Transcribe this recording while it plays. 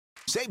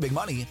Save big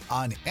money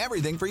on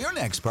everything for your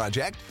next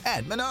project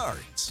at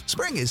Menards.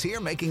 Spring is here,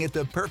 making it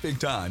the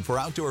perfect time for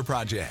outdoor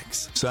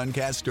projects.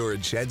 Suncast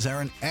storage sheds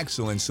are an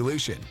excellent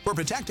solution for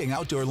protecting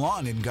outdoor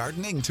lawn and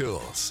gardening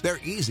tools. They're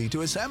easy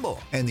to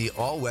assemble, and the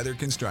all-weather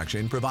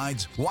construction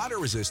provides water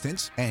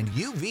resistance and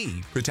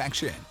UV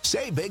protection.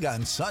 Save big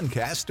on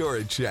Suncast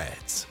storage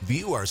sheds.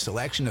 View our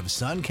selection of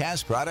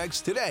Suncast products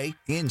today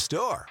in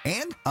store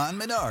and on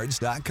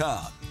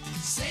Menards.com.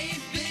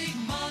 Save big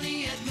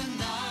money at Menards.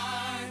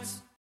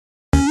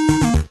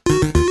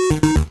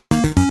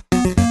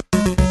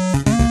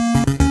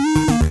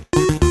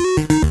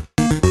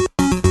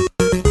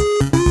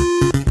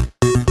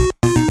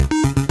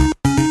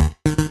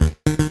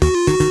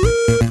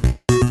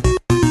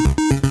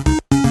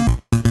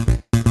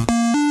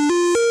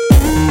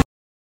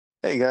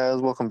 Hey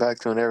guys, welcome back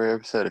to another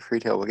episode of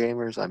Free Table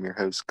Gamers. I'm your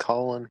host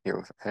Colin, here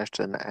with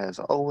Ashton as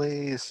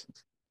always.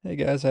 Hey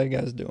guys, how you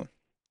guys doing?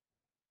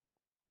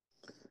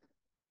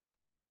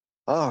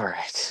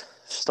 Alright,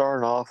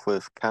 starting off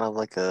with kind of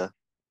like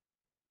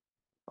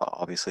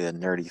obviously a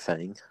nerdy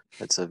thing.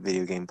 It's a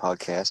video game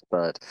podcast,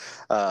 but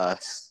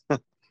The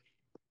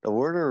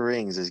Lord of the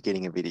Rings is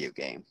getting a video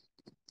game.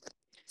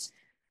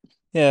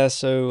 Yeah,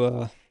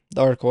 so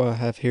the article I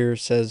have here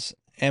says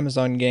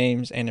Amazon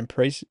Games and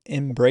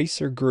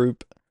Embracer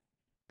Group,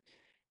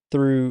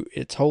 through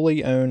its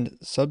wholly owned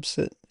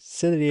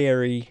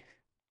subsidiary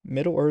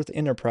Middle-earth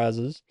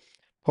Enterprises,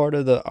 part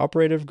of the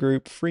operative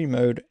group Free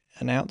Mode,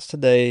 announced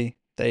today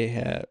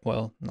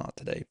not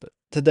today, but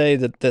today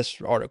that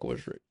this article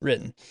was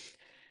written.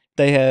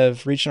 They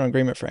have reached an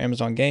agreement for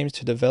Amazon Games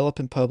to develop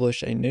and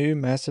publish a new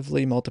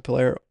massively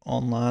multiplayer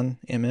online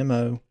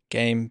MMO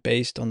game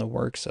based on the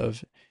works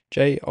of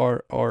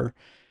J.R.R.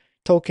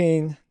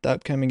 Tolkien. The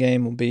upcoming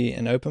game will be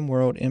an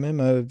open-world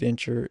MMO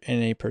adventure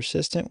in a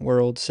persistent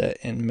world set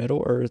in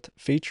Middle-earth,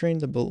 featuring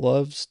the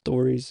beloved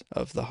stories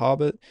of The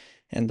Hobbit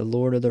and The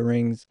Lord of the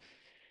Rings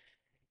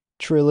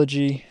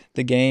trilogy.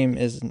 The game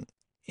is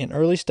in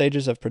early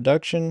stages of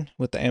production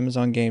with the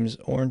Amazon Games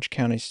Orange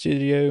County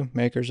studio,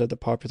 makers of the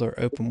popular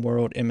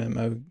open-world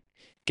MMO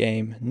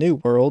game New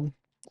World,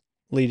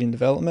 leading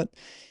development.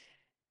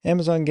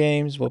 Amazon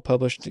Games will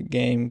publish the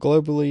game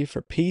globally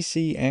for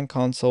PC and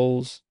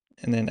consoles,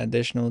 and then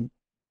additional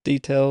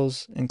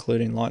details,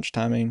 including launch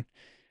timing,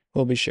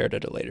 will be shared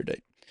at a later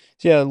date.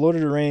 So yeah, Lord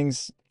of the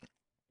Rings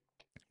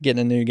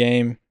getting a new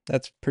game.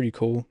 That's pretty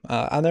cool.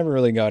 I never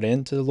really got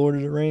into Lord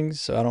of the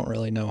Rings, so I don't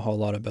really know a whole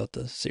lot about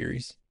the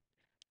series.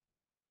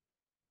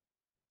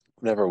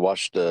 Never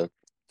watched the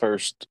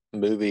first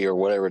movie or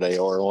whatever they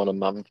are. One of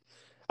them.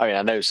 I mean,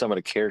 I know some of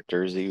the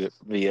characters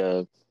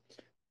via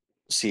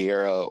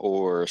Sierra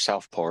or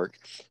South Park,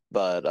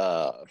 but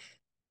I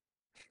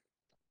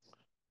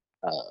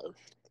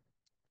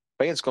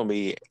think it's going to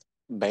be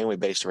mainly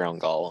based around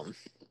Gollum,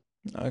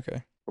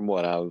 Okay. from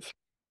what I've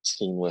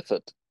seen with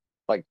it.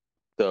 Like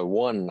the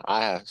one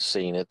I have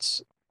seen,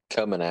 it's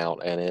coming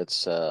out, and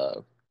it's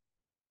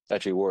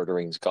actually Lord of the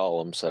Rings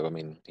Gollum. So I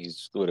mean,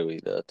 he's literally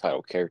the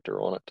title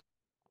character on it,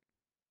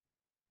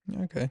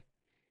 Okay.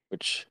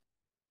 which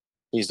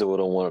he's the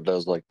little one that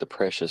does like the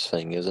precious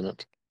thing, isn't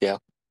it? Yeah,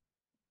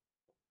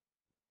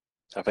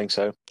 I think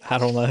so. I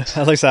don't know.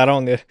 At least I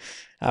don't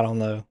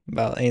know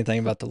about anything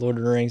about the Lord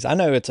of the Rings. I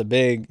know it's a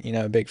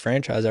big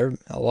franchise.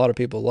 A lot of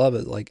people love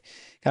it, like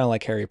kind of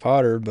like Harry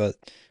Potter, but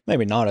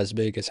maybe not as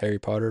big as Harry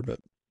Potter, but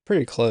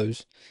pretty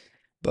close.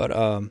 But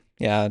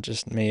yeah,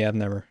 just me. I've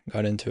never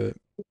got into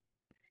it.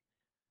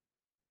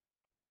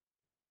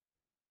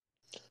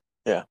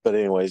 Yeah, but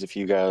anyways, if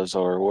you guys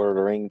are Lord of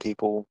the Ring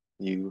people,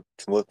 you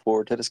can look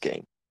forward to this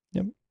game.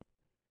 Yep.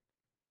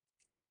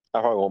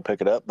 I probably won't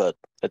pick it up, but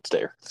it's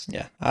there.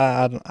 Yeah,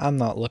 I'm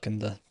not looking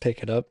to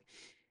pick it up.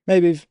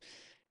 Maybe if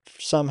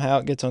somehow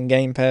it gets on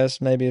Game Pass,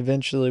 maybe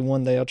eventually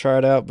one day I'll try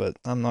it out, but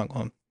I'm not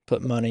going to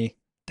put money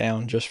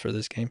down just for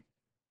this game.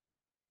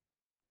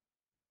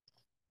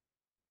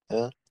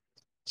 Yeah.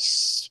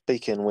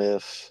 Speaking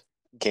with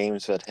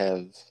games that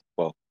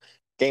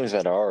games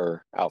that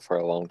are out for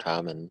a long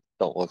time and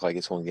don't look like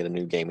it's going to get a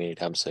new game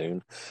anytime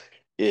soon,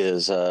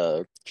 is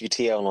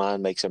GTA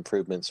Online makes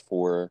improvements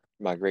for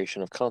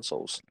migration of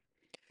consoles.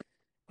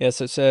 Yes,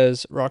 it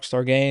says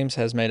Rockstar Games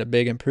has made a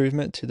big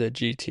improvement to the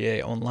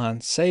GTA Online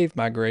save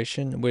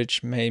migration,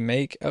 which may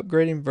make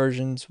upgrading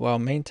versions while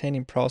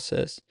maintaining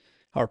progress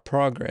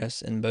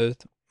in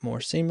both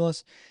more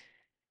seamless.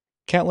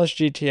 Countless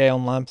GTA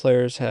Online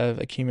players have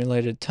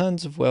accumulated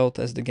tons of wealth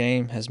as the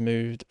game has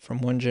moved from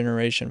one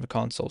generation of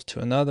consoles to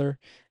another,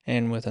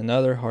 and with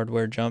another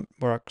hardware jump,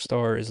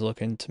 Rockstar is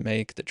looking to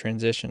make the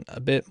transition a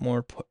bit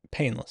more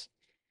painless.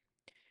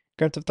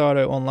 Grand Theft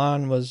Auto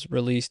Online was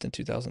released in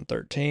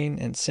 2013,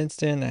 and since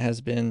then it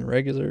has seen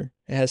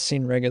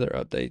regular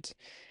updates.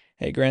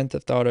 A Grand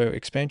Theft Auto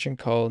expansion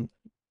called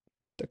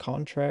The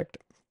Contract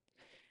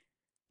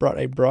brought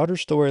a broader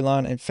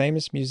storyline and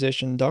famous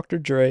musician Dr.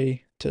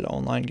 Dre to the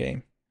online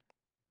game.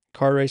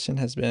 Car racing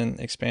has been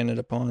expanded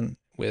upon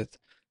with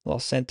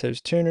Los Santos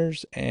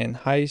tuners, and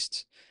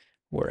heists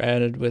were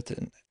added with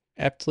an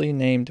aptly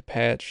named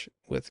patch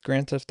with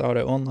Grand Theft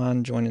Auto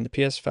Online joining the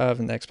PS5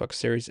 and the Xbox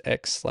Series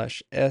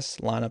X/S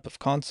lineup of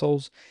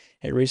consoles.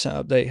 A recent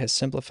update has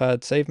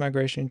simplified save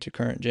migration to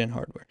current gen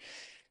hardware.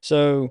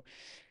 So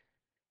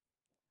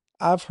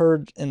I've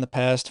heard in the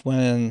past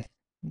when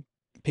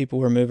people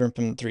were moving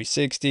from the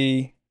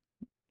 360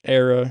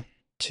 era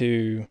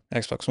to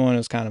Xbox One, it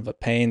was kind of a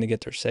pain to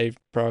get their save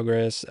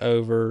progress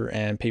over,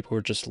 and people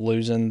were just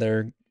losing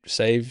their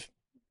save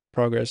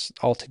progress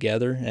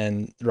altogether,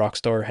 and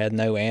Rockstar had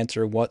no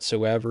answer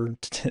whatsoever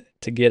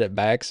to get it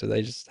back, so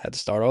they just had to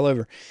start all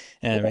over.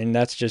 And I mean,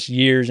 that's just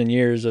years and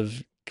years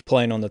of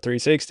playing on the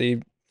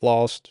 360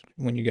 lost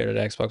when you go to the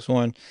Xbox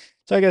One.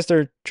 So I guess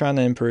they're trying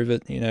to improve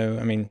it.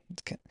 I mean,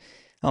 I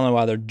don't know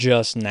why they're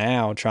just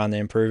now trying to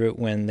improve it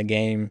when the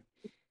game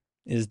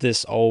is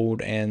this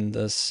old and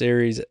the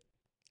Series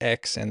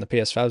X and the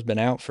PS5 has been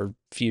out for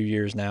a few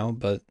years now,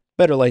 but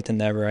better late than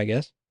never, I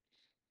guess.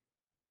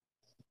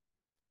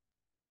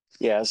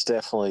 Yeah, it's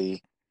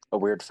definitely a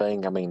weird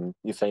thing. I mean,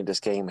 you think this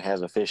game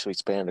has officially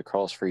spanned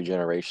across three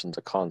generations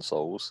of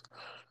consoles.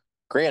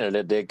 Granted,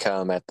 it did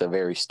come at the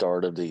very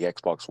start of the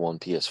Xbox One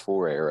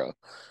PS4 era,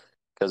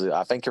 because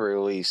I think it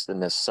released in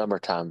the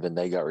summertime, then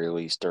they got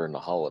released during the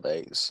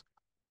holidays.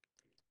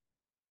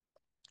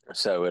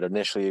 So it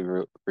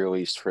initially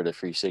released for the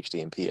 360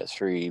 and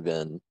PS3.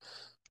 Then,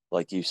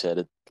 like you said,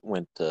 it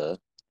went to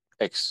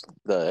the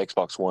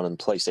Xbox One and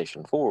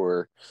PlayStation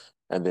 4,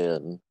 and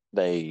then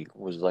they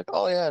was like,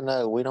 "Oh yeah,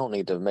 no, we don't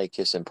need to make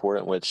this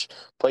important." Which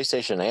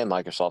PlayStation and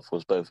Microsoft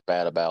was both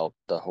bad about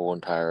the whole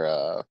entire.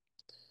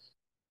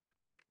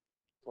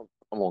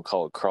 I won't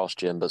call it cross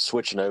gen, but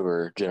switching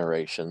over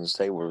generations.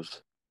 They were,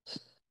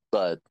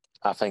 but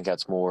I think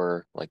that's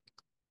more like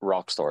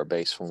Rockstar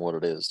based from what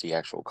it is, the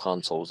actual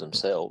consoles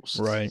themselves.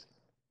 Right.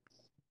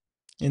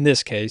 In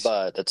this case.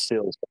 But it's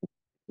still,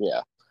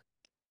 yeah.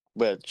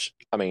 Which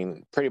I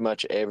mean, pretty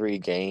much every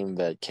game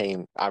that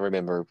came, I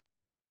remember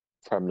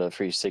from the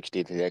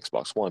 360 to the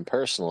Xbox One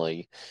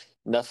personally,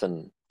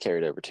 nothing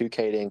carried over.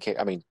 2K didn't carry.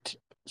 I mean,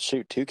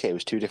 shoot, 2K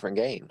was two different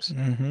games.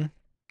 Mm-hmm.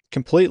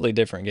 Completely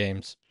different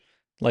games.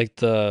 Like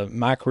the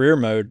My Career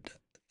mode,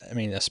 I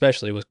mean,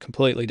 especially was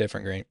completely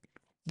different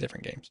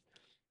games.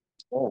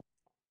 Yeah.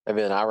 And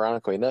then,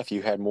 ironically enough,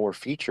 you had more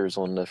features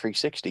on the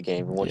 360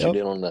 game than what you Yep.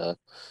 did on the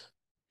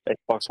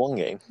Xbox One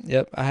game.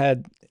 Yep. I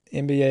had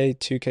NBA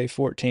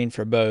 2K14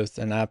 for both,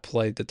 and I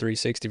played the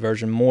 360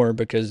 version more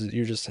because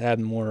you just had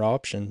more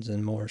options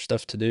and more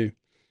stuff to do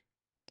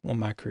on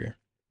My Career.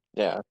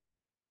 Yeah.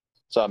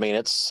 So I mean,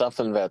 it's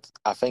something that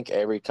I think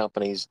every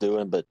company's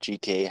doing, but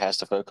GTA has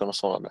to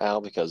focus on it now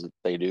because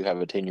they do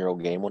have a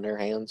 10-year-old game on their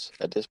hands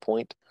at this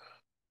point.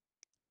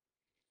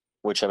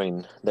 Which I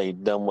mean, they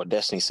done what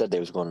Destiny said they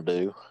was going to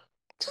do.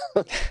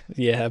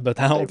 Yeah, but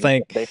I They don't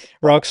think they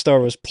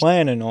Rockstar was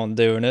planning on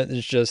doing it.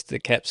 It's just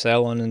it kept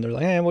selling, and they're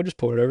like, "Hey, we'll just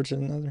port it over to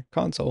another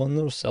console, and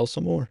it'll sell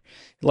some more."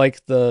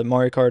 Like the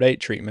Mario Kart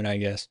 8 treatment, I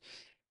guess.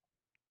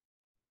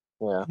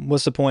 yeah,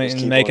 What's the point just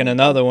in keep making on. I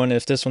another mean, one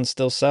if this one's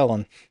still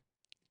selling?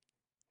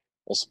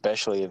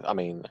 especially I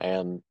mean,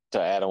 and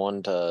to add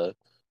on to,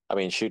 I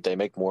mean, shoot, they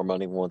make more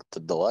money than what the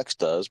deluxe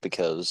does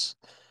because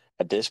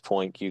at this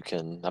point you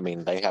can. I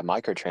mean, they have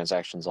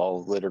microtransactions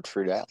all littered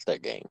throughout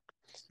that game.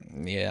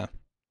 Yeah,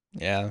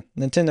 yeah.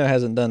 Nintendo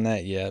hasn't done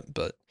that yet,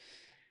 but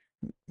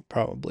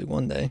probably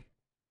one day.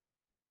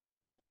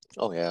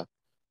 Oh yeah,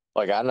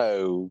 like I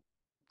know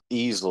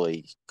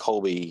easily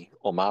Colby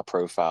on my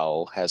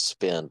profile has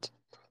spent,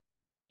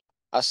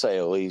 I say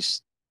at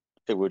least,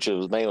 which it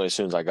was mainly as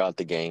soon as I got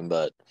the game,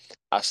 but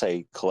I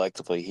say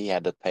collectively he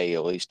had to pay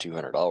at least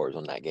 $200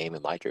 on that game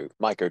in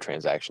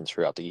microtransactions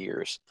throughout the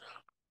years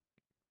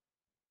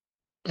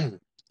for a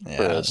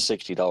Yeah.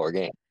 $60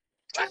 game.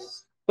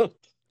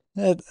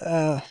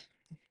 That,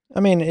 I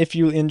mean, if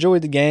you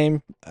enjoyed the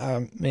game,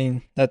 I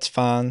mean, that's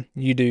fine.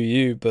 You do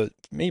you. But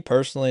me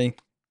personally,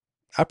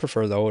 I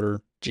prefer the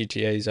older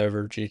GTAs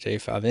over GTA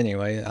 5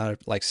 anyway. I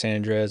like San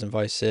Andreas and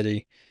Vice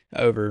City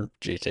over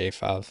GTA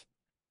 5.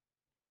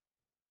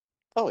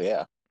 Oh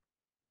yeah,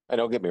 and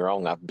don't get me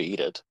wrong, I've beat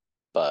it,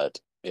 but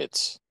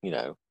it's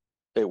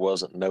it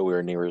wasn't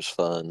nowhere near as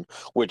fun.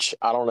 Which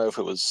I don't know if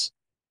it was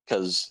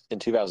because in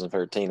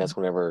 2013 that's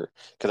whenever,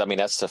 because I mean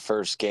that's the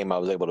first game I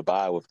was able to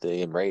buy with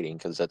the M rating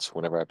because that's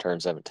whenever I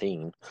turned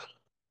 17.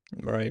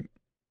 Right.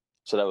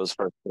 So that was the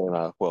first game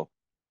I, well,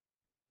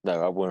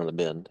 no, I wouldn't have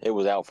been. It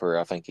was out for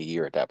I think a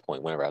year at that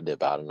point whenever I did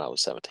buy it and I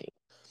was 17.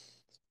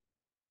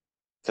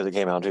 Because it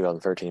came out in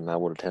 2013 and I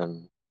would have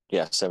turned,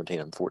 yeah, 17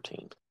 and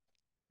 14.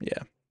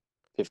 Yeah.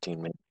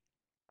 15 maybe.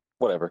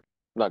 Whatever.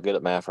 I'm not good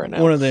at math right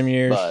now. One of them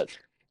years. But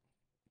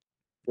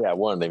yeah,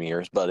 one of them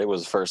years. But it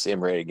was the first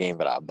M-rated game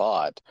that I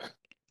bought.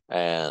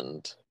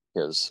 And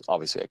because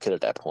obviously I could at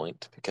that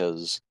point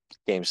because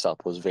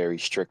GameStop was very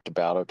strict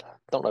about it. I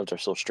don't know if they're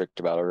still strict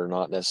about it or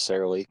not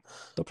necessarily.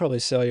 They'll probably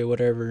sell you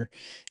whatever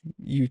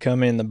you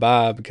come in to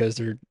buy because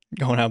they're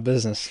going out of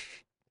business.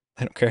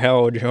 They don't care how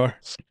old you are.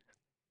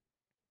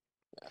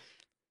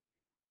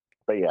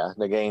 But yeah,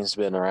 the game's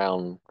been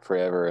around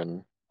forever,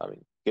 and I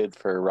mean, good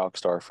for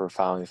Rockstar for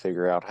finally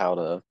figure out how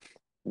to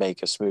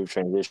make a smooth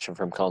transition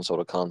from console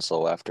to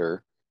console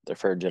after the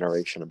third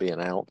generation of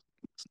being out.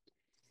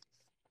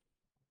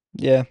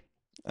 Yeah,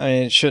 I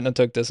mean, it shouldn't have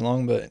took this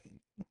long, but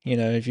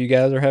if you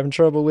guys are having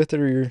trouble with it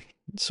or you're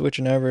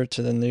switching over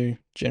to the new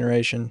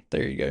generation,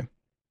 there you go.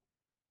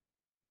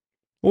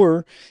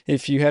 Or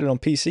if you had it on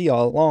PC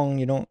all along,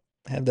 you don't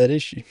have that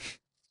issue.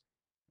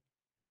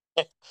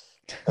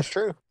 That's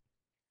true.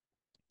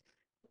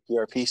 If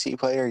you're a PC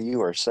player,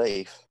 you are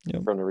safe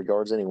Yep. from the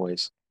regards,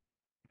 anyways.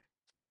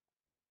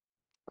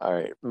 All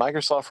right.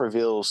 Microsoft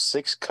reveals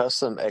 6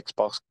 custom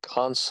Xbox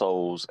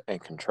consoles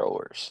and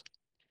controllers.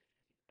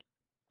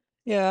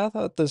 Yeah, I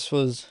thought this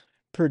was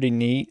pretty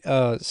neat.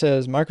 It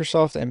says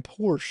Microsoft and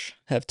Porsche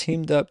have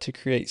teamed up to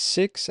create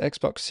 6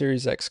 Xbox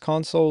Series X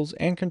consoles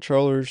and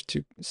controllers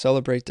to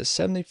celebrate the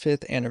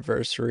 75th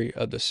anniversary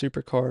of the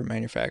supercar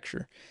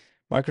manufacturer.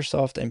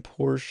 Microsoft and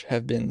Porsche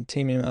have been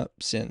teaming up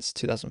since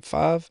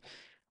 2005,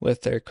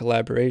 with their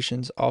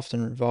collaborations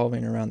often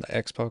revolving around the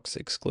Xbox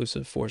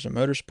exclusive Forza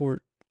Motorsport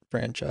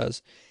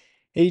franchise.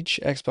 Each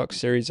Xbox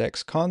Series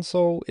X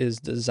console is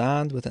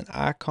designed with an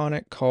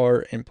iconic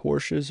car and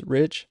Porsche's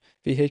rich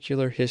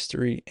vehicular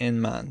history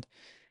in mind.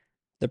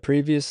 The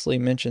previously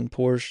mentioned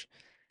Porsche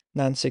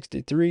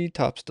 963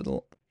 tops the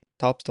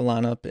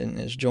lineup and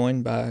is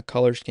joined by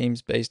color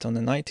schemes based on the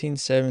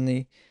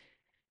 1970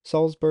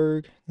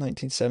 Salzburg,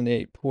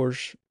 1978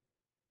 Porsche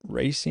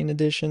Racing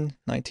Edition,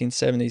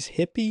 1970s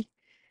Hippie,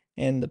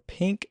 and the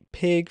Pink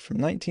Pig from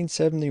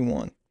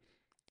 1971.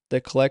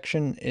 The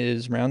collection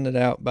is rounded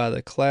out by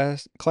the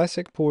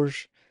classic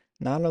Porsche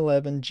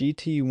 911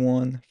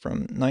 GT1 from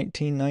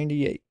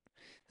 1998.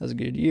 That was a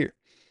good year.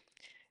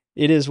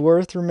 It is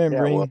worth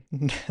Yeah, well,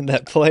 remembering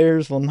that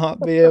players will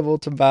not be able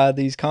to buy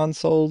these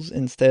consoles.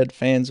 Instead,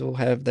 fans will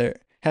have to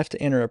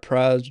enter a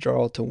prize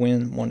draw to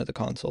win one of the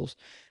consoles.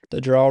 The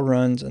draw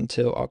runs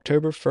until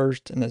October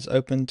 1st and is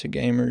open to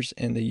gamers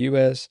in the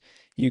US,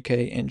 UK,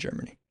 and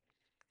Germany.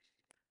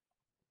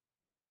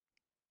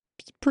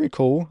 It's pretty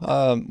cool.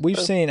 We've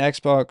seen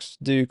Xbox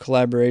do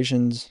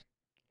collaborations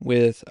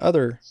with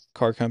other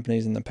car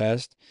companies in the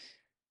past,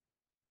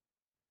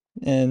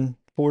 and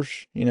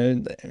Porsche,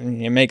 I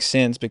mean, it makes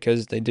sense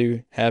because they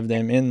do have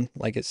them in,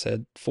 like it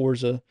said,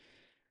 Forza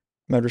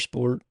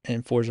Motorsport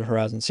and Forza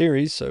Horizon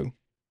series, so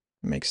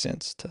it makes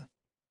sense to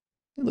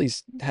at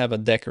least have a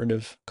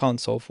decorative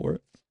console for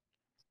it.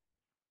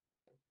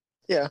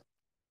 yeah,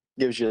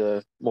 gives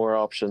you more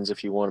options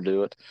if you want to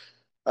do it.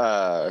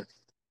 Uh,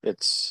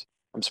 it's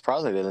I'm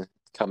surprised they didn't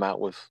come out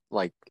with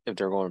like if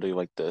they're going to do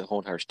like the whole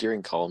entire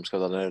steering columns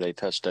because I know they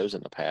touched those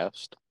in the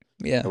past,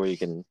 Yeah, where you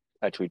can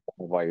actually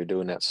tell while you're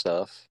doing that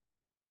stuff.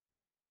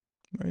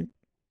 right.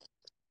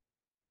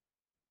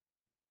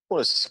 I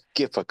want to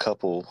skip a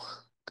couple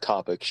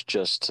topics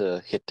just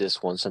to hit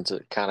this one since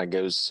it kind of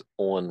goes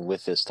on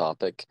with this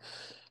topic.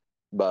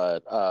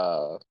 But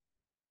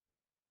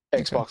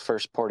Okay. Xbox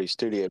first party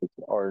studios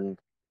are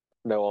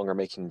no longer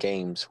making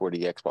games for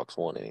the Xbox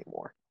One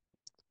anymore.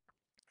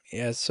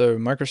 Yeah, so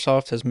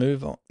Microsoft has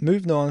moved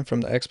on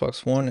from the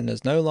Xbox One and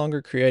is no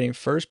longer creating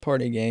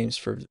first-party games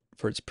for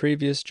its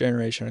previous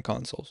generation of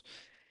consoles.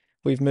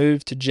 We've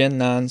moved to Gen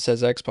 9,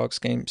 says Xbox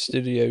Game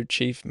Studio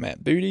chief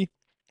Matt Booty,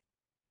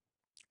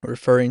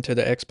 referring to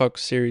the Xbox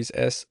Series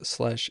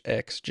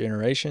S/X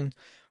generation.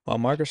 While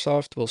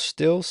Microsoft will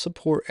still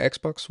support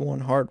Xbox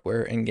One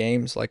hardware and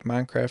games like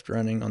Minecraft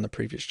running on the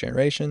previous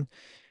generation,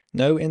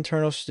 no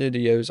internal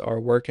studios are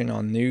working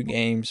on new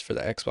games for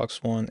the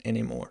Xbox One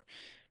anymore.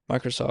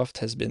 Microsoft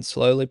has been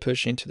slowly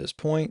pushing to this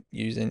point,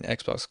 using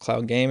Xbox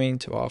Cloud Gaming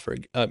to offer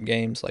up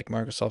games like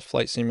Microsoft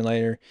Flight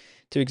Simulator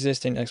to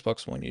existing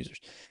Xbox One users.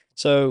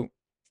 So,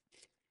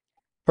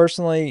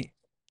 personally,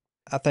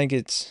 I think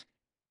it's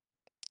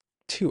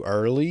too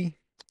early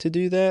to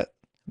do that,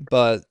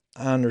 but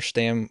I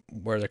understand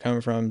where they're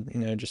coming from.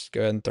 Just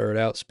go ahead and throw it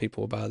out so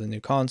people will buy the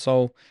new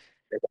console.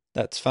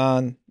 That's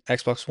fine.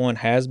 Xbox One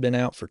has been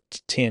out for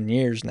 10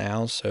 years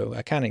now, so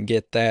I kind of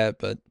get that,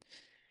 but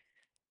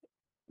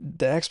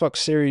the Xbox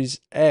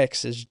Series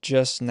X is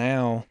just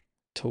now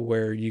to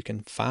where you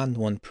can find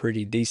one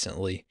pretty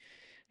decently.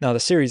 Now, the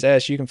Series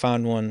S, you can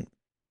find one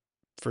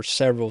for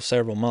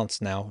several months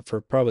now,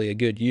 for probably a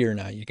good year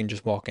now. You can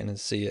just walk in and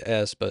see a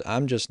S, but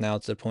I'm just now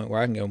to the point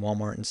where I can go to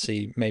Walmart and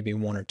see maybe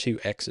one or two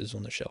X's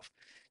on the shelf.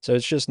 So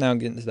it's just now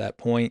getting to that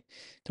point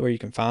to where you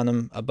can find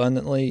them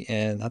abundantly,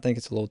 and I think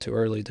it's a little too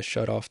early to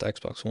shut off the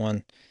Xbox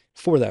One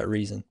for that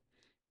reason.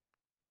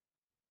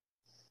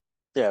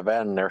 Yeah,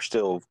 but and they're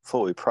still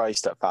fully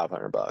priced at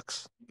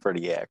 $500 for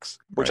the X,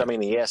 which I Right. mean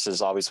the S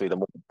is obviously the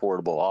more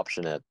affordable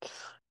option at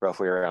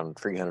roughly around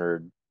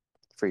 300,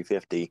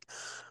 350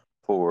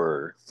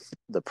 for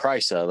the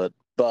price of it.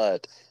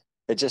 But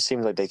it just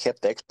seems like they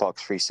kept the Xbox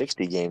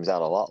 360 games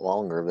out a lot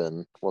longer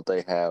than what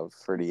they have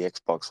for the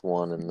Xbox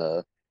One and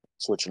the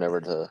switching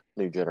over to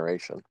new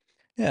generation.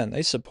 Yeah, and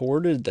they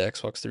supported the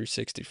Xbox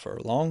 360 for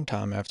a long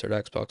time after the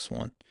Xbox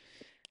One.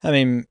 I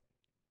mean,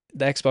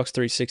 the Xbox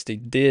 360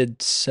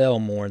 did sell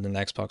more than the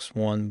Xbox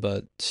One,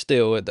 but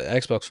still, the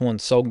Xbox One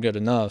sold good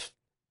enough,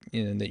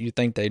 that you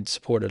think they'd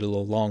support it a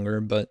little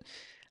longer. But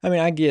I mean,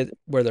 I get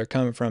where they're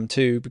coming from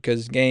too,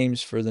 because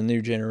games for the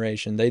new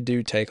generation, they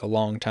do take a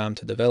long time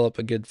to develop,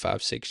 a good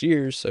 5-6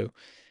 years. So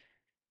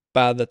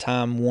by the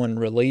time one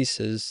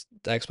releases,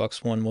 the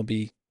Xbox One will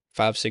be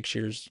 5-6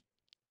 years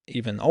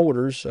even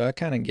older. So I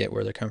kind of get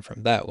where they're coming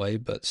from that way,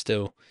 but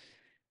still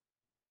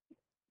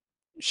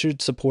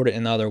should support it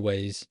in other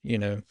ways, you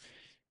know.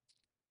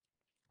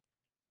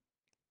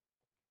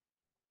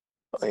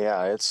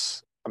 Yeah,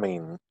 I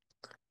mean,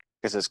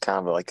 because it's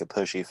kind of like a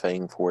pushy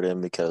thing for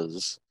them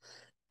because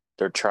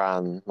they're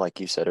trying, like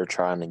you said, they're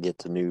trying to get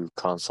the new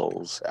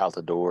consoles out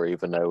the door,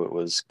 even though it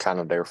was kind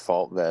of their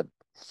fault that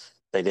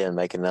they didn't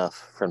make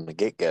enough from the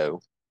get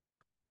go.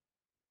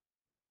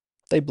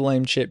 They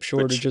blame chip Which,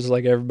 shortages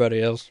like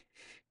everybody else.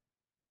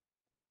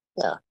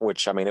 yeah,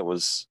 which I mean, it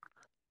was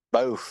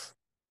both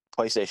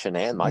PlayStation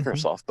and Hmm.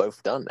 Microsoft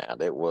both done that.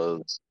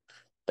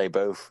 They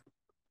both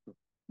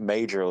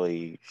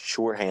majorly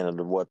shorthanded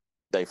what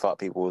they thought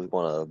people was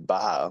going to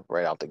buy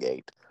right out the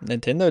gate.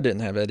 Nintendo didn't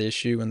have that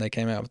issue when they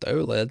came out with the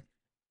OLED.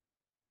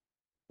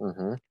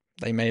 Hmm.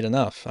 They made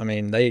enough. I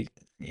mean,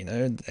 you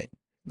know,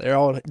 they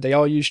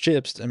all use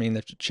chips. I mean,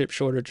 if the chip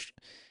shortage,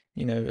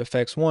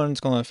 affects one,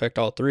 it's going to affect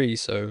all three.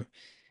 So,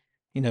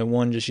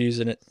 one just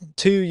using it,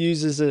 two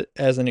uses it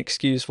as an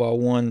excuse, while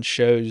one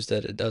shows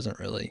that it doesn't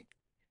really.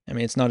 I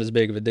mean, it's not as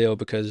big of a deal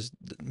because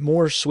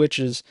more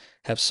Switches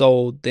have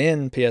sold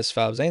than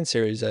PS5s and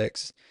Series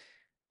X,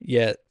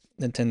 yet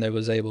Nintendo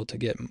was able to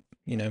get,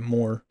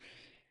 more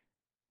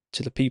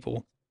to the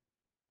people,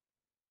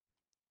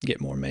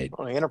 get more made.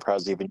 Well, the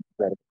Enterprise even used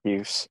that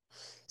excuse.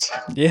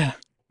 Yeah,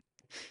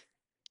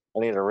 I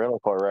needed a rental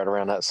car right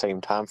around that same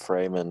time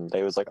frame, and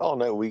they was like, "Oh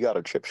no, we got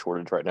a chip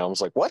shortage right now." I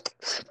was like, "What?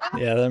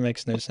 yeah, that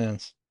makes no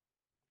sense.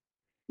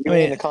 I You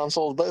and mean, the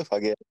consoles both, I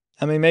guess."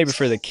 maybe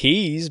for the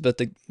keys, but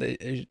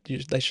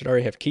they should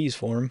already have keys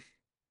for them.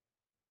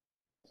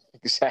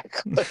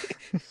 Exactly.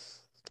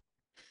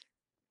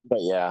 But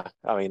yeah,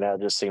 I mean,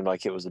 that just seemed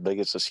like it was the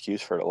biggest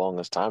excuse for the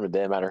longest time. It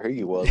didn't matter who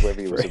you was, whether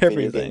you For was a video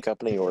game everything.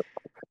 company or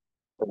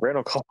a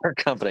rental car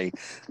company.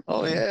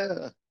 Oh Yeah.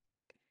 yeah,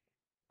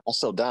 I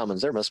sell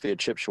diamonds. There must be a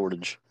chip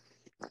shortage.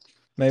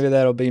 Maybe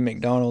that'll be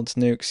McDonald's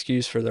new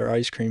excuse for their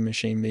ice cream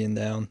machine being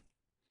down.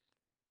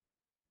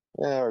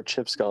 Yeah, our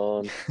chip's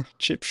gone.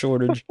 Chip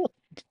shortage.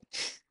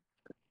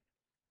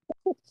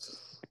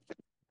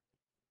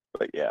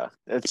 But yeah,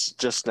 it's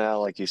just now,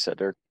 like you said,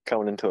 they're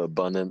coming into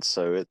abundance,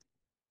 so it's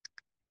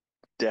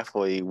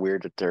definitely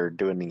weird that they're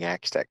doing the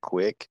axe that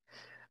quick.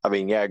 I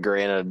mean, yeah,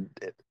 granted,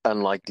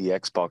 unlike the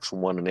Xbox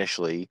One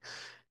initially,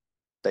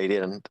 they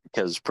didn't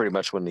because pretty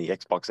much when the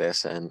Xbox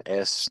S and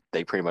S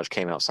they pretty much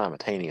came out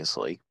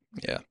simultaneously.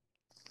 Yeah.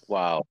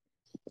 While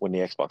when the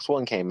Xbox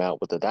One came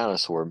out with the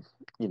dinosaur,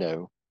 you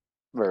know,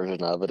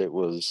 version of it, it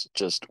was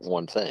just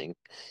one thing.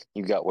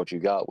 You got what you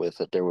got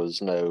with it. There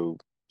was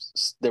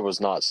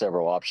not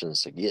several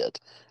options to get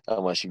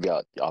unless you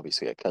got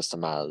obviously a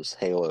customized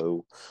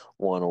Halo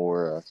one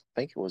or I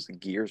think it was the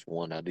Gears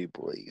one, I do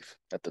believe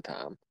at the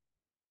time.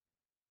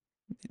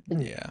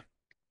 Yeah.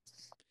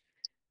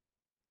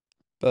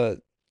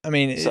 But I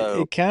mean,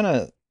 So it kind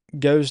of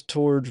goes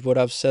towards what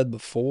I've said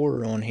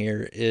before on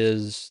here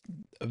is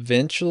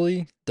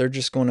eventually they're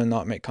just going to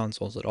not make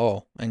consoles at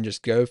all and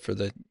just go for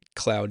the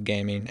cloud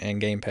gaming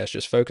and Game Pass.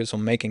 Just focus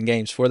on making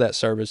games for that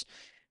service.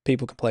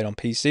 People can play it on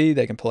PC,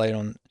 they can play it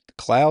on the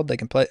cloud, they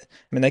could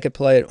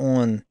play it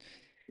on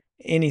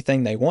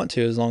anything they want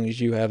to as long as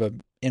you have a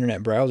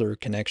internet browser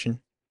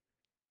connection.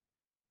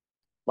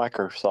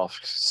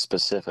 Microsoft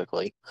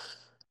specifically,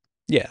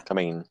 Yeah. I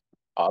mean,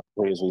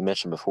 obviously, as we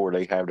mentioned before,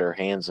 they have their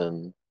hands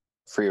in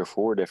three or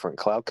four different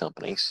cloud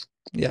companies.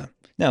 Yeah.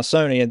 Now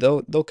Sony,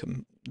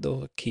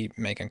 they'll keep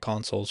making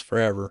consoles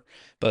forever,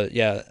 but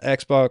yeah,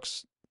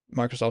 Xbox,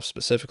 Microsoft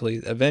specifically,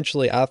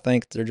 eventually I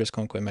think they're just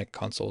going to quit making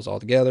consoles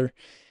altogether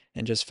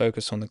and just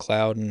focus on the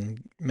cloud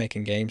and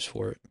making games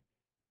for it.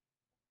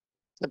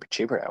 It'd be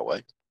cheaper that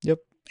way. Yep,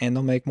 and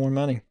they'll make more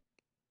money.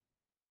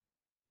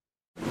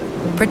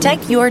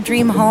 Protect your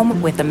dream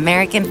home with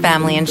American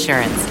Family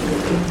Insurance.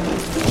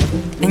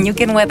 And you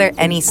can weather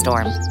any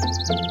storm.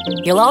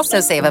 You'll also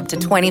save up to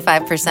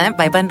 25%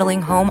 by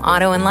bundling home,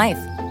 auto, and life.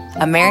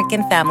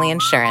 American Family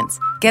Insurance.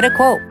 Get a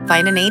quote.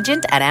 Find an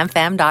agent at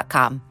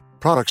amfam.com.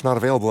 Products not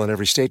available in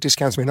every state.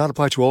 Discounts may not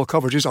apply to all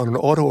coverages on an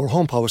auto or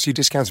home policy.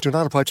 Discounts do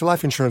not apply to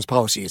life insurance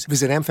policies.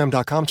 Visit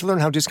amfam.com to learn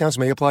how discounts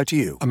may apply to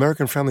you.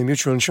 American Family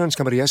Mutual Insurance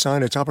Company, SI,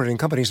 and its operating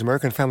companies,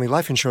 American Family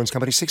Life Insurance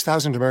Company,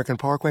 6000 American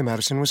Parkway,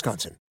 Madison,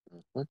 Wisconsin.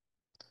 Mhm.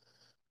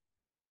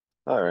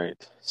 All right.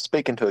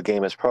 Speaking to a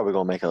game that's probably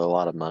going to make a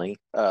lot of money,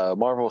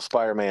 Marvel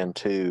Spider-Man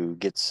 2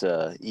 gets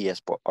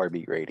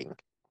ESRB rating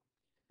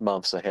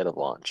months ahead of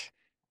launch.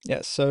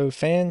 Yeah, so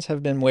fans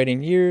have been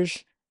waiting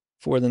years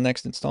for the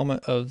next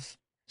installment of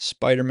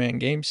Spider-Man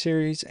game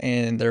series,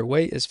 and their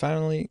wait is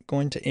finally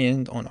going to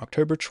end on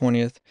October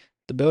 20th.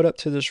 The build up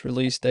to this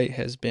release date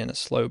has been a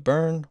slow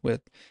burn,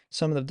 with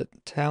some of the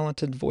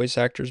talented voice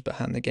actors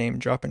behind the game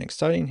dropping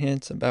exciting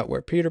hints about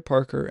where Peter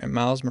Parker and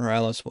Miles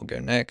Morales will go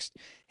next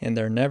in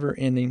their never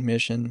ending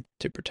mission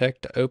to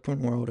protect the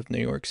open world of New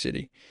York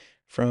City.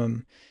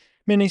 from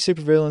many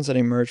supervillains that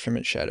emerge from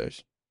its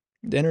shadows.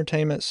 The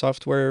Entertainment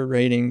Software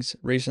Ratings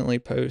recently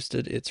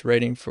posted its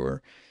rating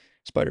for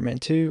Spider-Man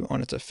 2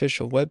 on its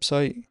official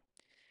website,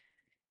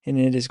 and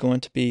it is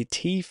going to be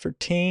T for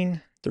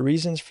teen. The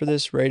reasons for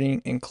this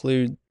rating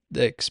include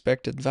the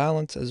expected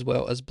violence as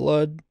well as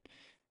blood,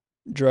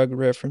 drug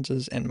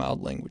references, and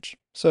mild language.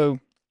 So,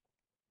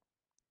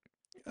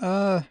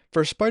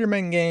 for a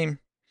Spider-Man game,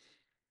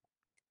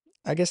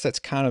 I guess that's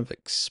kind of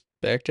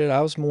expected.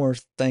 I was more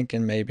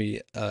thinking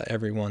maybe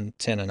everyone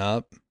 10 and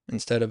up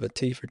instead of a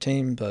T for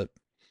teen, but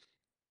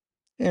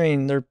I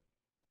mean, they're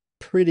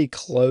pretty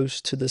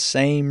close to the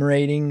same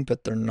rating,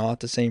 but they're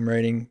not the same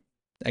rating.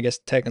 I guess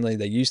technically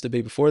they used to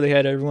be before they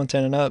had everyone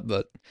 10 and up,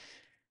 but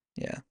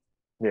yeah.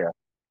 Yeah.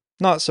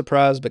 Not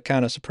surprised, but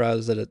kind of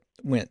surprised that it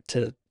went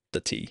to the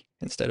T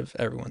instead of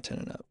everyone 10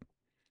 and up.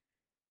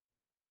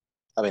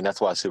 I mean,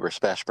 that's why Super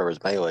Smash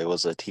Bros. Melee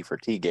was a T for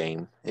T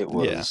game. It Yeah.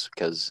 was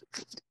because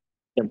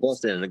and plus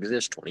didn't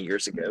exist 20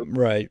 years ago.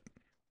 Right.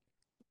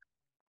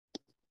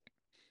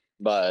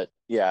 But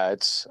yeah,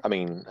 I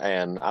mean,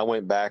 and I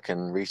went back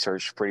and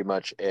researched pretty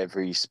much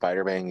every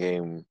Spider-Man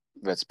game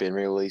that's been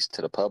released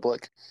to the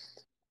public.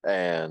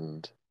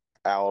 And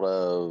out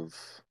of,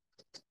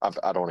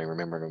 I don't even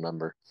remember the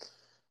number,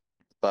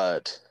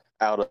 but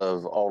out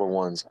of all the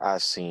ones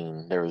I've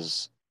seen, there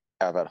was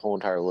out of that whole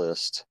entire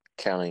list,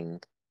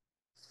 counting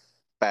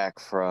back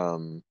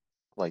from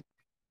like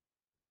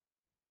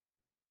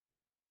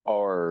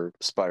our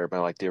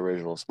Spider-Man, like the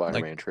original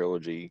Spider-Man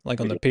trilogy, Like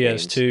on the video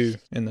games. PS2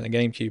 in the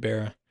GameCube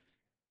era.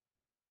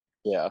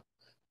 Yeah,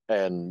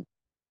 and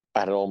I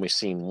had only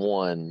seen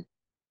one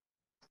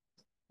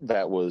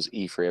that was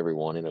E for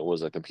everyone, and it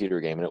was a computer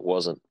game, and it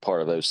wasn't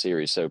part of those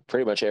series. So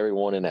pretty much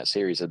everyone in that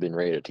series had been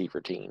rated T for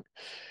teen.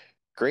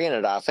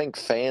 Granted, I think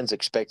fans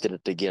expected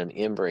it to get an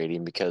M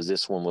rating because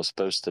this one was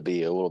supposed to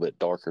be a little bit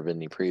darker than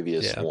the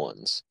previous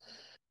ones,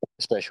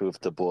 especially with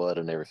the blood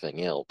and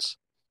everything else.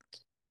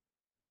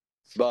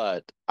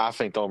 But I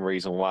think the only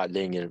reason why it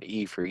didn't get an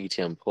E for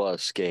E10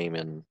 Plus game,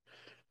 and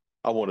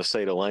I want to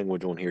say the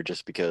language on here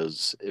just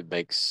because it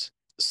makes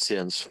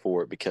sense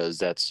for it, because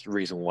that's the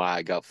reason why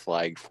I got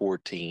flagged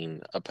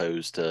 14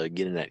 opposed to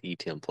getting that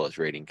E10 Plus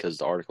rating, because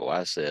the article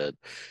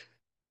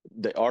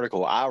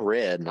I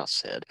read, not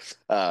said,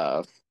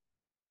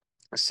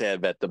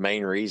 said that the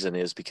main reason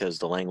is because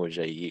the language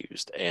they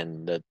used,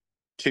 and the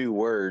two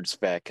words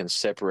that can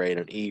separate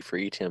an E for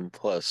E10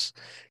 Plus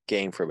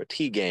game from a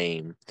T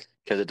game,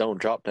 because it don't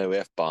drop no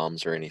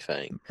F-bombs or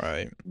anything.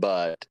 Right.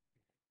 But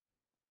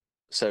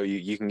so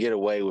you can get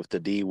away with the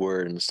D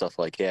word and stuff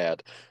like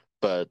that,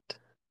 but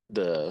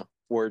the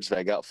words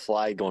that got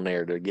flagged on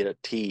there to get a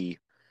T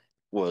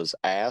was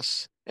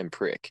ass and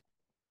prick,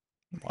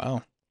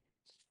 Wow.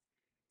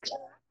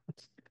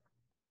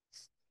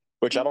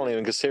 which I don't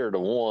even consider the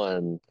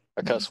one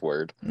a cuss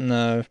word,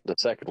 No. the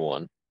second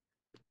one.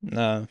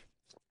 No.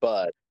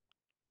 But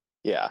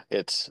yeah,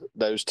 it's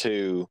those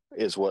two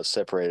is what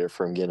separated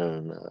from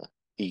getting an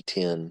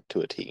E10 to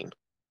a teen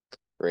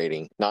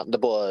rating. Not the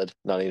blood,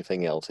 not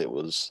anything else. It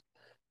was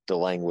the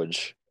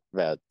language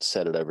that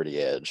set it over the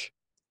edge.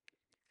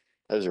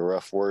 Those are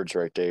rough words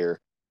right there.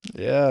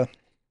 Yeah.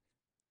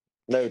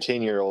 No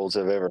 10-year-olds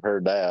have ever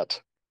heard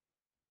that.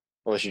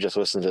 Unless you just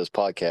listened to this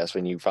podcast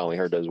when you finally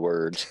heard those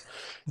words.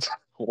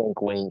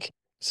 Wink, wink,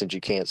 since you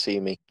can't see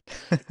me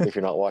if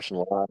you're not watching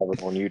live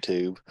on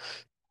YouTube.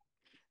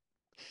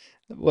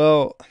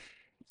 Well,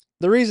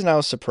 the reason I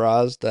was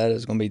surprised that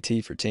it's going to be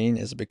T for teen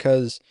is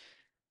because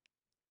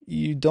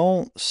you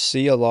don't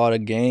see a lot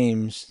of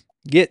games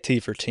get T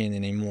for teen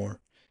anymore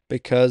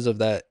because of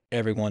that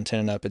everyone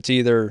 10 and up. It's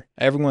either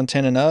everyone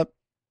 10 and up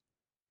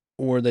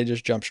or they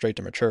just jump straight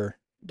to mature,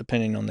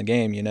 depending on the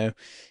game, you know.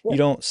 Yeah. You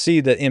don't see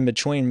the in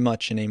between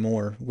much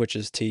anymore, which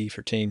is T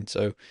for teen.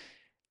 So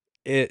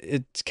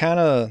it's kind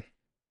of,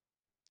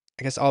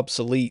 I guess,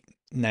 obsolete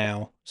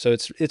now. So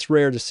it's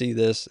rare to see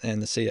this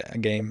and to see a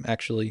game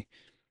actually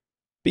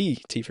be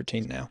T for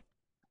teen now.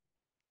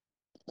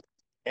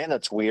 And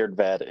it's weird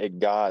that it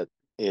got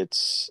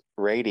its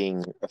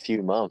rating a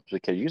few months,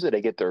 because usually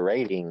they get their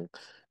rating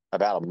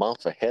about a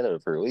month ahead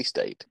of release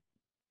date.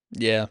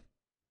 Yeah.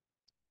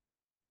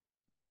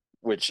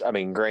 Which, I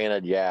mean,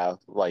 granted, yeah,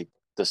 like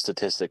the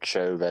statistics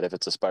show that if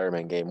it's a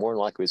Spider-Man game, more than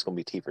likely it's going to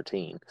be T for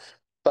teen.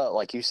 But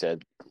like you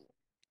said,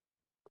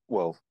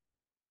 well,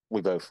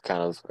 we both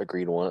kind of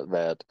agreed on it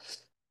that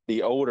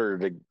the older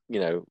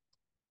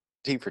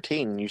T for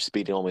teen used to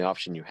be the only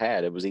option you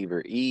had. It was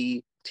either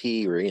E,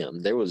 T, or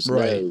M. There was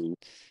Right. no,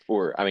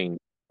 or I mean,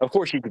 of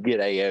course you could get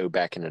AO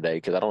back in the day,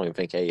 because I don't even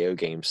think AO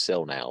games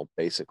sell now.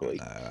 Basically,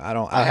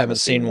 No, I haven't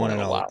seen one in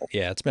a while.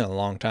 Yeah, it's been a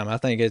long time. I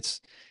think it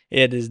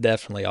is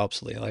definitely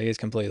obsolete. Like it's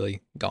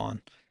completely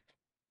gone.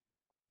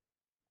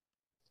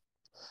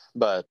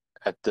 But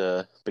at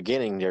the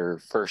beginning, their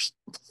first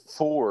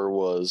four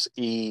was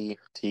E,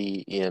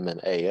 T, M,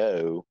 and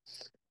AO,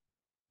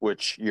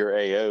 which your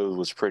AO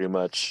was pretty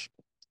much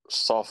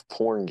soft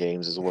porn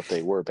games, is what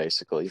they were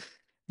basically.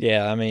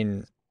 Yeah, I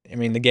mean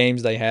the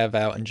games they have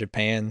out in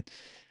Japan,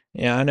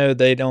 Yeah, I know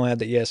they don't have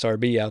the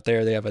ESRB out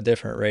there. They have a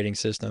different rating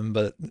system,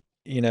 but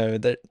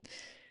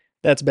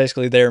that's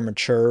basically their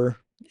mature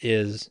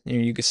is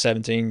you get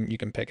 17, you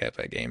can pick up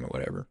that game or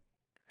whatever.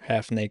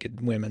 Half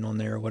naked women on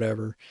there or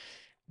whatever.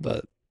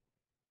 But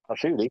Oh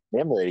shoot, even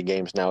M-rated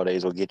games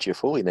nowadays will get you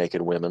fully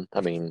naked women.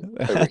 I mean,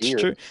 over that's here,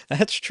 true.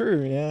 That's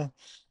true, yeah.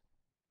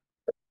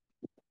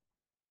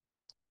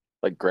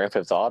 like Grand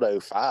Theft Auto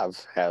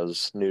 5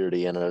 has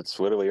nudity in it. It's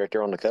literally right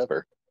there on the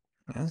cover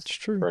That's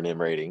true. for an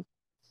M rating.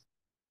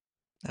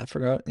 I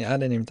forgot. Yeah, I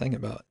didn't even think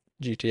about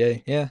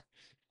GTA. Yeah.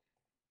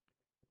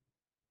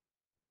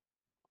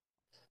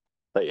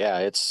 But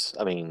yeah,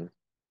 I mean,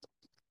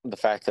 the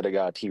fact that it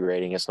got a T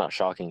rating, it's not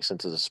shocking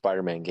since it's a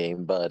Spider-Man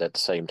game, but at the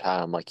same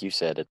time, like you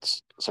said,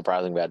 it's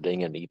surprising about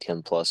being an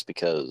E10 plus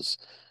because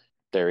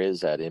there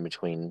is that in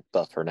between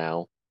buffer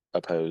now,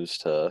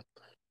 opposed to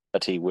a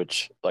T,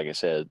 which, like I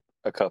said,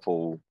 a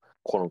couple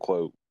quote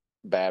unquote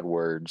bad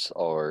words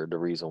are the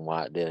reason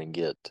why it didn't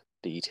get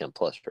the E10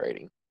 plus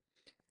rating.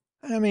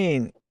 I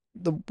mean,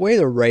 the way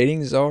the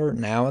ratings are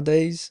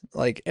nowadays,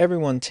 like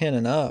everyone 10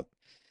 and up,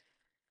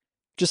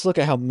 just look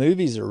at how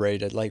movies are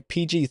rated. Like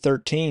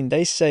PG-13,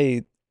 they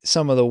say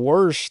some of the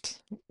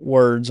worst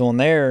words on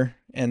there,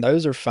 and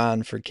those are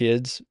fine for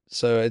kids.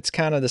 So it's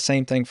kind of the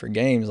same thing for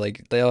games.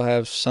 Like they'll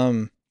have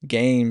some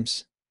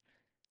games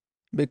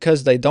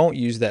because they don't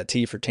use that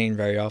T for teen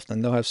very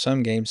often. They'll have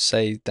some games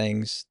say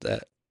things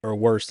that are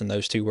worse than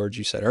those two words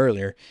you said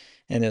earlier,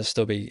 and it'll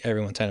still be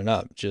everyone 10 and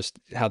up. Just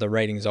how the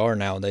ratings are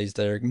nowadays,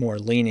 they're more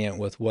lenient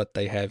with what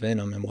they have in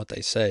them and what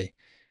they say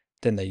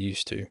than they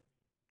used to.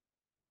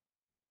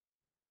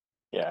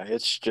 Yeah,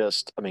 it's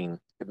just, I mean,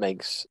 it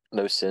makes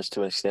no sense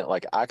to an extent.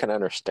 Like, I can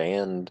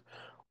understand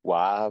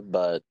why,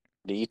 but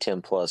the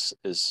E10 Plus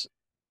is,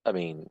 I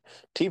mean,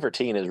 T for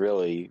teen is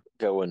really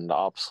going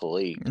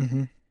obsolete.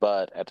 Hmm.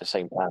 But at the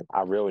same time,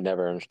 I really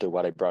never understood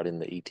why they brought in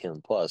the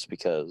E10 Plus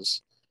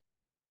because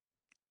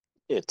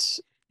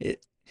it's,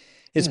 It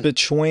it's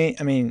between.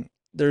 I mean,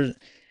 there's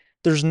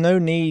no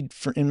need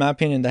for, in my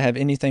opinion, to have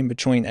anything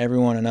between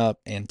everyone and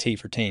up and T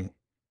for teen.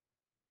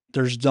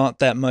 There's not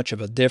that much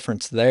of a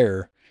difference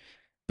there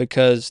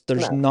because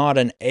there's no, not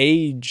an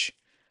age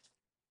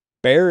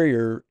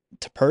barrier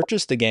to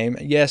purchase the game.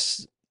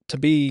 Yes, to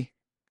be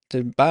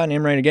to buy an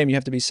M-rated game, you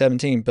have to be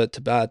 17, but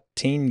to buy a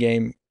teen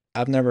game,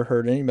 I've never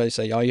heard anybody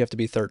say, "Oh, you have to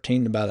be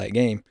 13 to buy that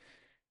game,"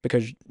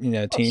 because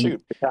oh, teen. shoot,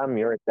 by the time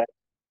you're at that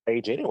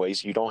age,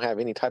 anyways, you don't have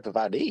any type of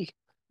ID,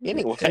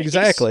 anyways.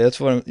 Exactly. That's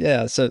what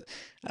yeah, so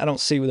I don't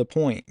see the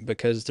point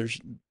because there's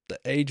the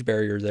age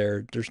barrier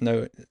there. There's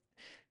no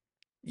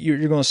you're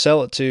going to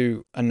sell it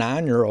to a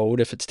 9-year-old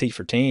if it's T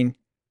for teen.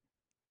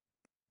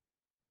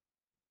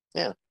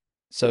 Yeah.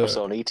 So,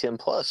 So an E10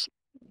 Plus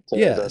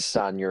to the yes.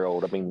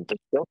 9-year-old. I mean,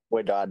 that's the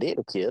way to ID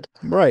a kid.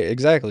 Right,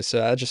 exactly.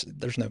 So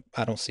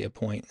I don't see a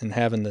point in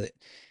having the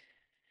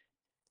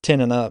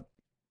 10 and up.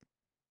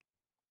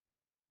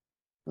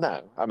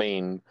 No, I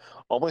mean,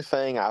 only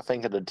thing I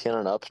think of the 10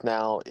 and ups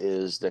now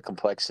is the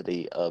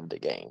complexity of the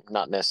game,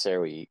 not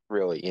necessarily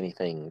really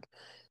anything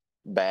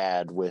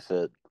bad with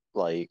it,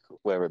 like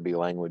whether it be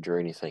language or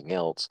anything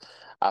else.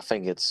 I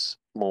think it's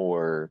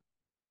more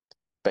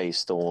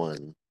based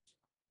on,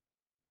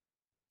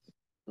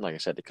 like I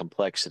said, the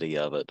complexity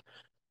of it.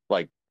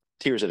 Like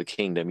Tears of the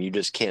Kingdom, you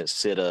just can't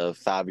sit a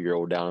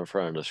 5-year-old down in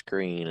front of the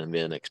screen and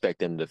then expect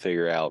them to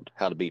figure out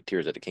how to beat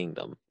Tears of the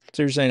Kingdom.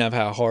 So you're saying of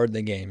how hard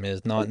the game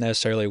is, not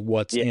necessarily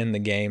what's Yeah, in the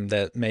game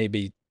that may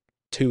be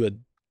too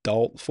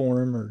adult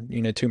for him or,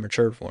 too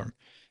mature for him.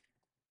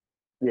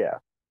 yeah.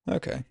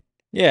 Okay.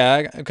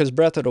 Yeah, because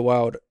Breath of the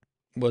Wild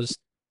was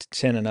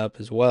 10 and up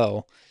as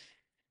well.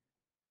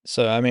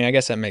 So, I mean, I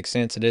guess that makes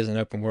sense. It is an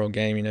open world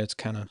game. It's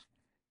kind of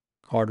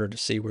harder to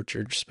see what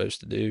you're supposed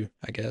to do,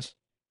 I guess.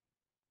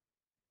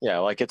 Yeah,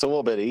 like it's a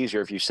little bit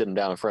easier if you sit them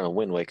down in front of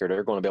Wind Waker.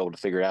 They're going to be able to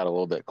figure it out a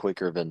little bit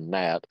quicker than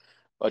that.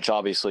 Which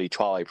obviously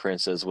Twilight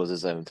Princess was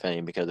his own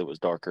thing because it was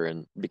darker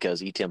and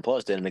because E10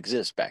 Plus didn't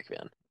exist back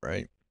then.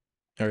 Right.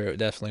 Or it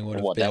definitely would And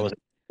have what that been. was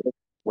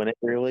when it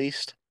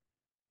released?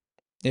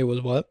 It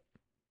was what?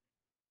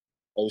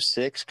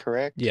 '06,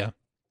 correct? Yeah.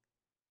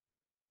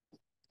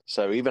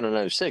 So even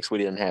in '06, we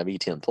didn't have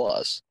E10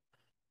 Plus.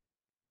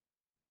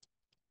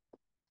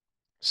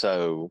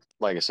 So,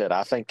 like I said,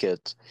 I think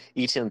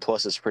E10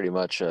 Plus is pretty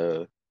much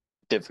a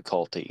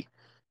difficulty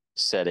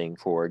setting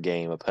for a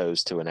game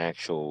opposed to an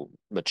actual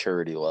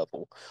maturity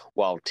level,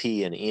 while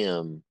T and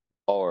M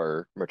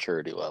are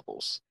maturity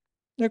levels.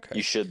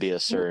 You Okay. should be a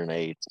Well, certain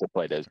age to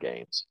play those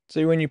games.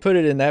 see, when you put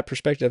it in that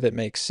perspective, it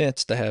makes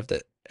sense to have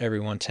that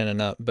everyone 10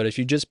 and up. But if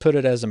you just put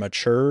it as a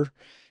mature,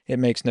 it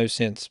makes no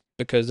sense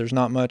because there's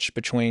not much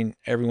between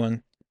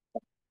everyone.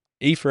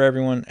 E for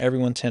everyone,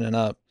 everyone 10 and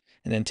up,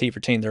 and then T for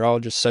teen. They're all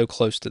just so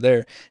close to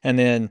there. And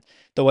then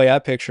the way I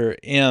picture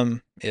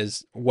M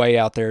is way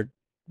out there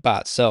by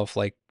itself.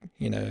 Like,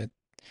 but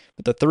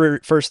the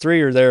first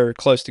three are there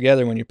close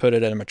together when you put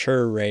it at a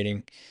mature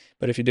rating.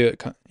 But if you do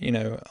it,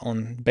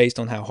 on based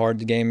on how hard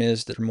the game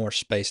is, they're more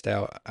spaced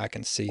out. I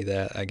can see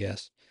that, I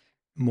guess,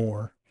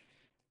 more.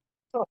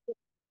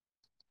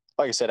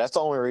 like I said, that's the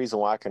only reason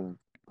why I can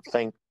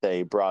think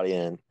they brought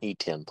in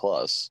E10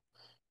 Plus.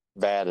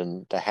 That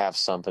and to have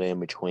something in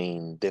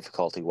between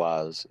difficulty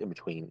wise in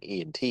between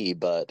E and T,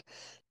 but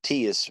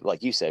T is,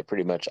 like you said,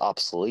 pretty much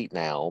obsolete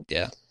now.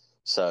 Yeah.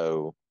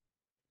 So,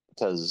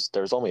 because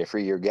there's only a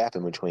 3-year gap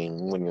in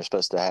between when you're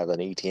supposed to have an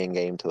E10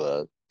 game to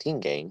a teen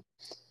game.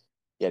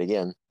 Yet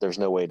again, there's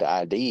no way to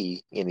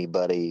ID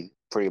anybody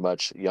pretty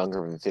much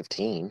younger than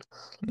 15.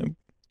 Nope.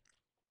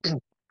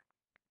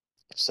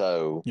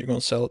 So You're going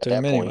to sell it at to that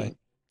them anyway. point,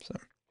 So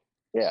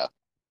yeah.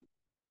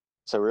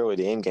 So really,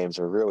 the end games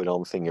are really the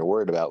only thing you're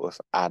worried about with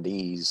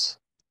IDs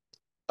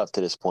up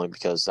to this point,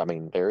 because I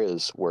mean there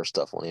is worse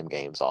stuff on end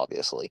games.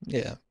 Obviously,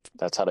 yeah,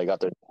 that's how they got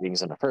their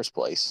ratings in the first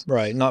place.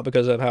 right. Not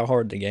because of how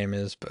hard the game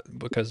is, but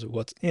because of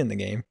what's in the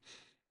game.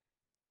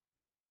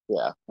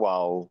 Yeah.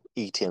 While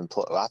E10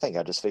 Plus, I think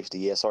I just fixed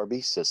the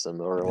ESRB system,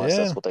 or unless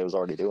Yeah. that's what they was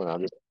already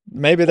doing.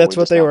 Maybe we that's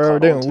what just they now were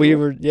caught doing. on to We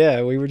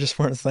it. we just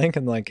weren't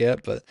thinking like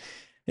that. But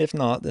if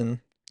not,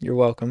 then you're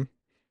welcome.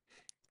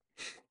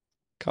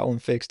 Colin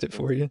fixed it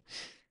for you.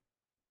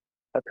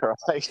 That's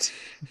right.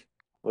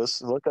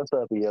 Let's look us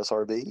up,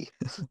 ESRB.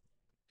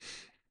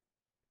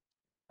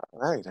 All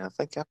right, I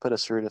think I put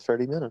us through to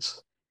 30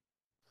 minutes.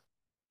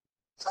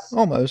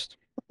 Almost.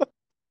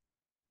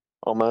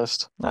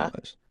 Almost.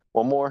 Almost.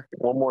 One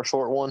more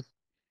short one.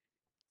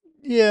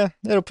 Yeah,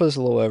 that'll put us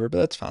a little over, but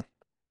that's fine.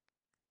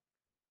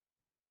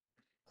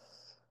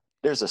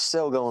 There's a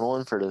sale going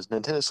on for those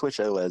Nintendo Switch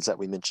OLEDs that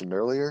we mentioned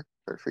earlier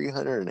for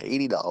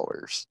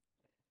 $380.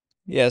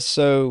 Yeah,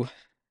 so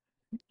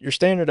your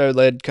standard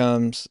OLED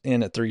comes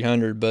in at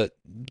 300, but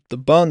the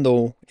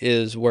bundle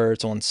is where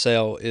it's on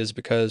sale, is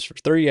because for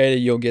 380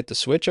 you'll get the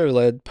Switch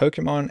OLED,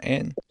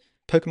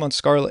 Pokemon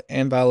Scarlet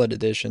and Violet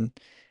Edition,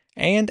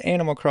 and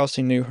Animal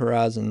Crossing New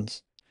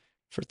Horizons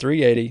for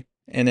 380.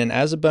 And then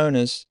as a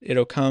bonus,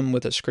 it'll come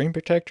with a screen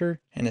protector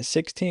and a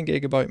 16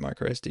 gigabyte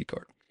micro SD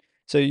card.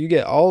 So you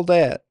get all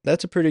that.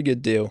 That's a pretty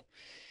good deal.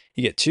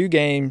 You get 2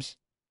 games,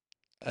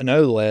 an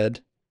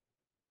OLED,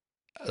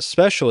 a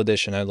special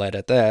edition OLED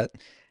at that,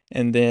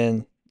 and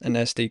then an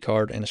SD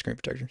card and a screen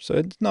protector. So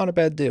it's not a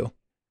bad deal.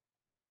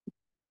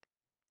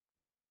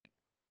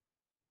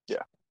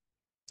 Yeah.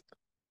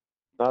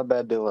 Not a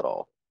bad deal at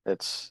all.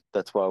 That's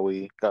why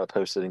we got it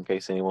posted, in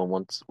case anyone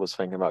was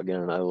thinking about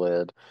getting an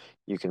OLED.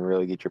 You can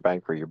really get your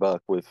bang for your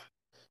buck with,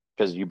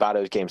 because you buy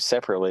those games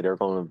separately,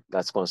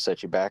 that's going to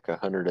set you back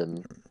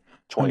 $120.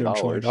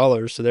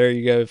 $120. So there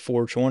you go,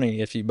 $420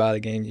 if you buy the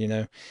game,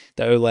 the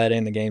OLED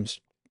and the games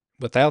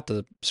without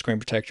the screen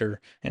protector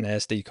and the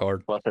SD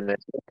card. Plus an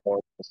SD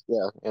card,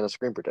 yeah, and a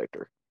screen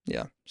protector.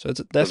 Yeah. So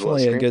it's Because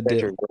definitely a good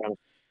deal. is around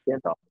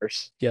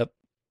 $10. Yep.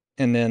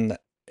 And then the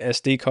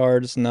SD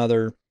card is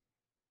another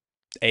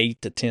 $8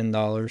 to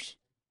 $10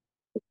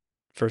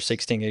 for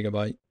 16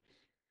 gigabyte.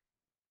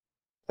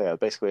 Yeah,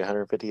 basically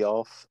 150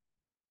 off.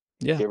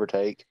 Yeah. Give or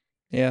take.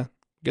 Yeah.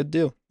 Good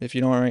deal. If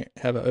you don't already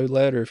have an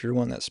OLED, or if you're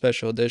wanting that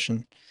special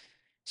edition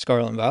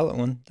Scarlet and Violet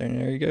one, then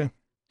there you go.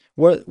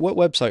 What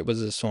website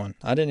was this on?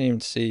 I didn't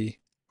even see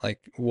like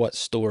what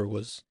store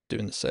was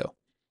doing the sale.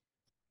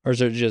 Or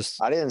is it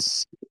just I didn't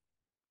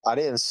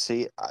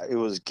see. It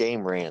was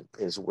Game Rant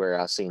is where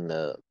I seen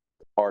the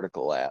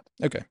article at.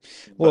 okay.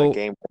 But Well,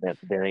 Game Rant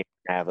didn't even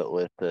have it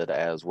listed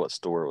as what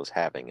store was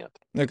having it.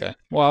 okay.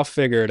 Well, I'll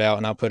figure it out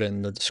and I'll put it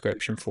in the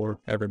description for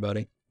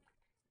everybody.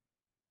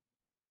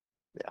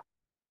 Yeah.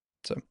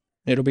 So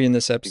it'll be in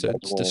this You guys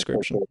episode's will-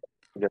 description.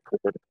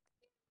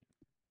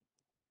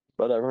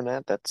 But other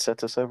than that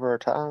sets us over our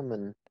time,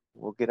 and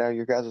we'll get out of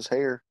your guys'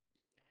 hair.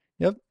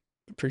 Yep.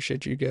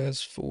 Appreciate you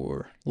guys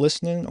for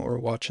listening or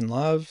watching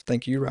live.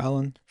 Thank you,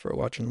 Rylan, for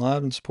watching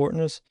live and supporting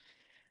us.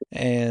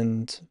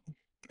 And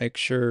make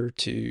sure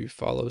to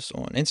follow us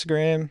on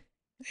Instagram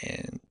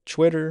and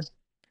Twitter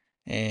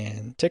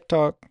and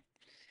TikTok.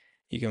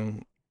 You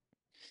can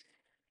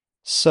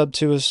sub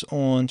to us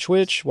on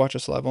Twitch, watch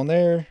us live on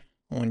there.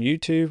 On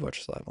YouTube,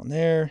 watch us live on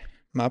there.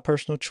 My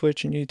personal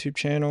Twitch and YouTube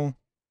channel.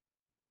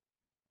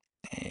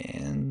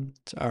 And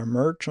our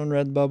merch on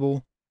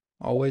Redbubble,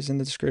 always in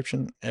the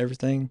description.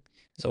 Everything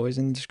is always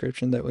in the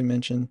description that we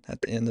mention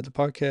at the end of the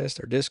podcast,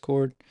 our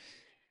Discord.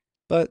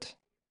 But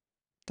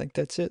I think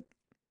that's it.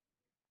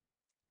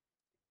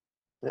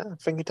 Yeah, I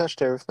think you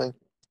touched everything.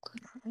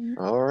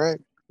 All right.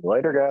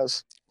 Later,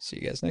 guys. See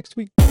you guys next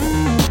week.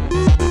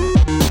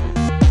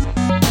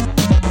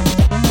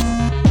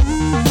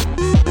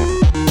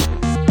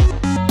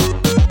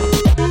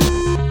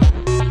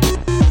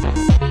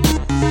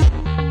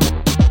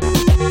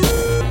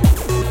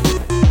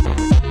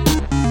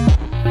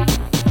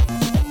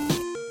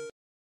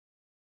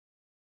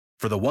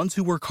 For the ones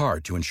who work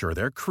hard to ensure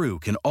their crew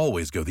can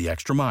always go the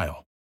extra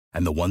mile,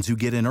 and the ones who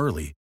get in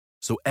early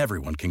so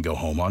everyone can go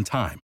home on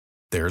time,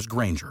 there's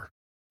Grainger,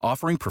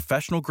 offering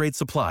professional-grade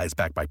supplies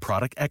backed by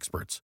product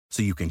experts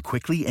so you can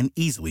quickly and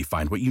easily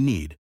find what you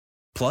need.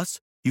 Plus,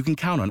 you can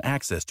count on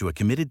access to a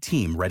committed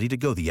team ready to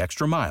go the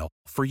extra mile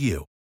for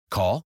you.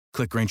 Call,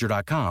 click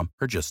Grainger.com,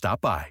 or just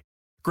stop by.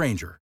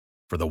 Grainger,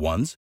 for the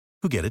ones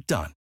who get it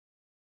done.